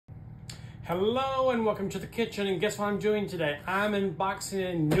Hello and welcome to the kitchen, and guess what I'm doing today? I'm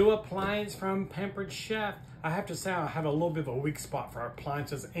unboxing a new appliance from Pampered Chef. I have to say I have a little bit of a weak spot for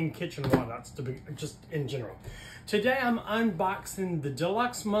appliances and kitchen products, to be just in general. Today I'm unboxing the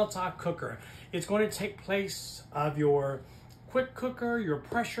Deluxe multi-cooker. It's going to take place of your quick cooker, your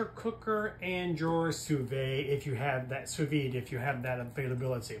pressure cooker, and your sous vide if you have that if you have that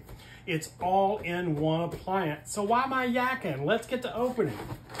availability. It's all in one appliance. So why am I yakking? Let's get to opening.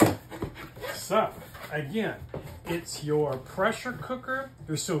 So again, it's your pressure cooker,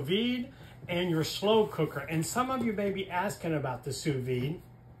 your sous vide, and your slow cooker. And some of you may be asking about the sous vide.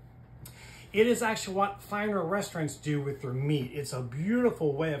 It is actually what finer restaurants do with their meat. It's a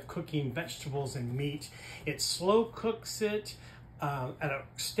beautiful way of cooking vegetables and meat. It slow cooks it at a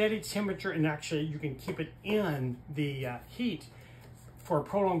steady temperature, and actually you can keep it in the heat for a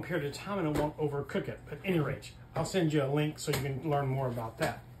prolonged period of time and it won't overcook it. But at any rate, I'll send you a link so you can learn more about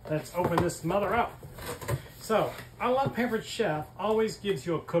that. Let's open this mother up. So, I love Pampered Chef. Always gives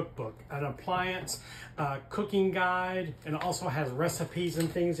you a cookbook, an appliance, cooking guide, and it also has recipes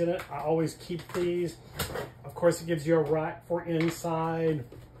and things in it. I always keep these. Of course, it gives you a rack for inside.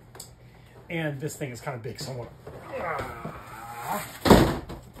 And this thing is kind of big, so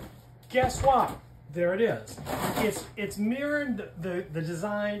guess what? There it is. It's mirrored the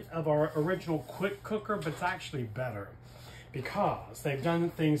design of our original quick cooker, but it's actually better, because they've done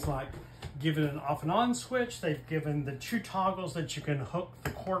things like given an off and on switch. They've given the two toggles that you can hook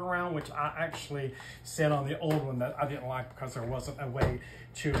the cord around, which I actually said on the old one that I didn't like because there wasn't a way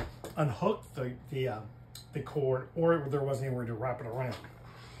to unhook the cord, or there wasn't anywhere to wrap it around.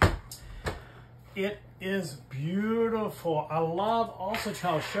 It is beautiful. I love also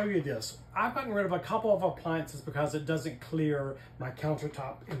to show you this. I've gotten rid of a couple of appliances because it doesn't clear my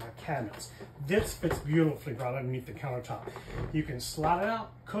countertop in my cabinets. This fits beautifully right underneath the countertop. You can slide it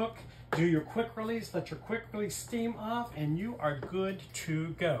out, cook, do your quick release, let your quick release steam off, and you are good to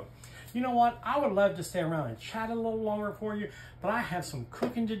go. You know what? I would love to stay around and chat a little longer for you, but I have some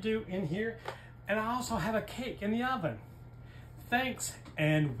cooking to do in here, and I also have a cake in the oven. Thanks,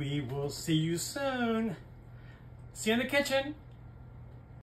 and we will see you soon. See you in the kitchen.